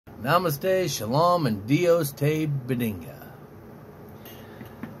Namaste, Shalom, and Dios te bendiga.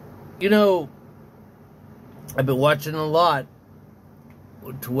 You know, I've been watching a lot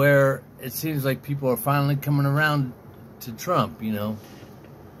to where it seems like people are finally coming around to Trump, you know.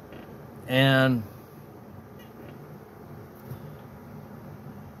 And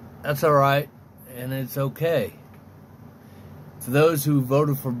that's all right, and it's okay. For those who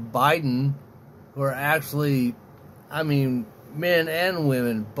voted for Biden, who are actually, I mean, men and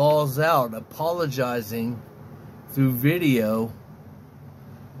women, balls out, apologizing through video,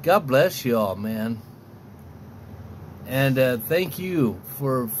 God bless y'all, man. And thank you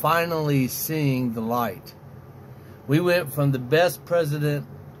for finally seeing the light. We went from the best president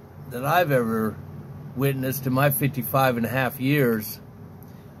that I've ever witnessed in my 55 and a half years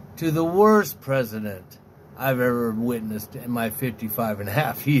to the worst president I've ever witnessed in my 55 and a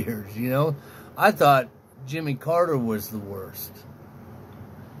half years, you know. I thought Jimmy Carter was the worst.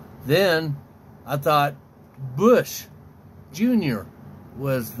 Then I thought Bush Jr.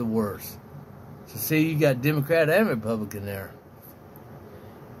 was the worst. So see, you got Democrat and Republican there.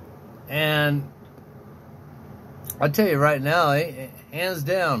 And I tell you right now, hands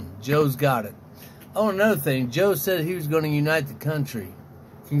down, Joe's got it. Oh, another thing, Joe said he was going to unite the country.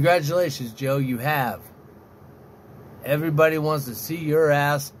 Congratulations, Joe, you have. Everybody wants to see your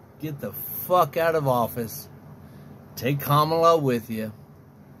ass get the fuck out of office. Take Kamala with you.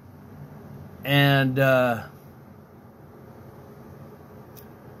 And,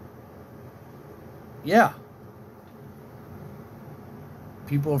 yeah.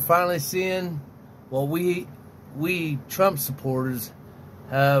 People are finally seeing what we Trump supporters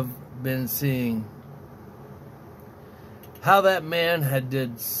have been seeing. How that man had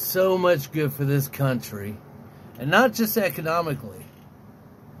did so much good for this country. And not just economically.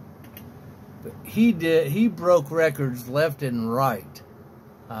 But he broke records left and right.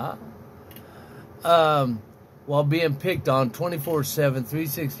 While being picked on 24/7,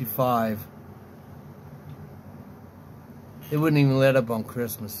 365. They wouldn't even let up on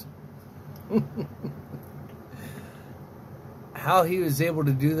Christmas. How he was able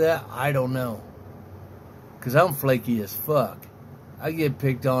to do that, I don't know. Because I'm flaky as fuck. I get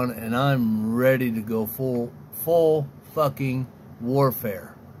picked on and I'm ready to go full fucking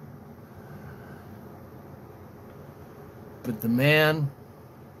warfare. But the man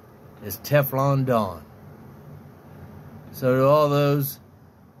is Teflon Don. So to all those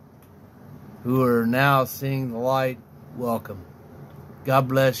who are now seeing the light, welcome. God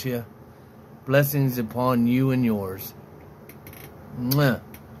bless you. Blessings upon you and yours. Mwah.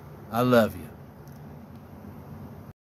 I love you.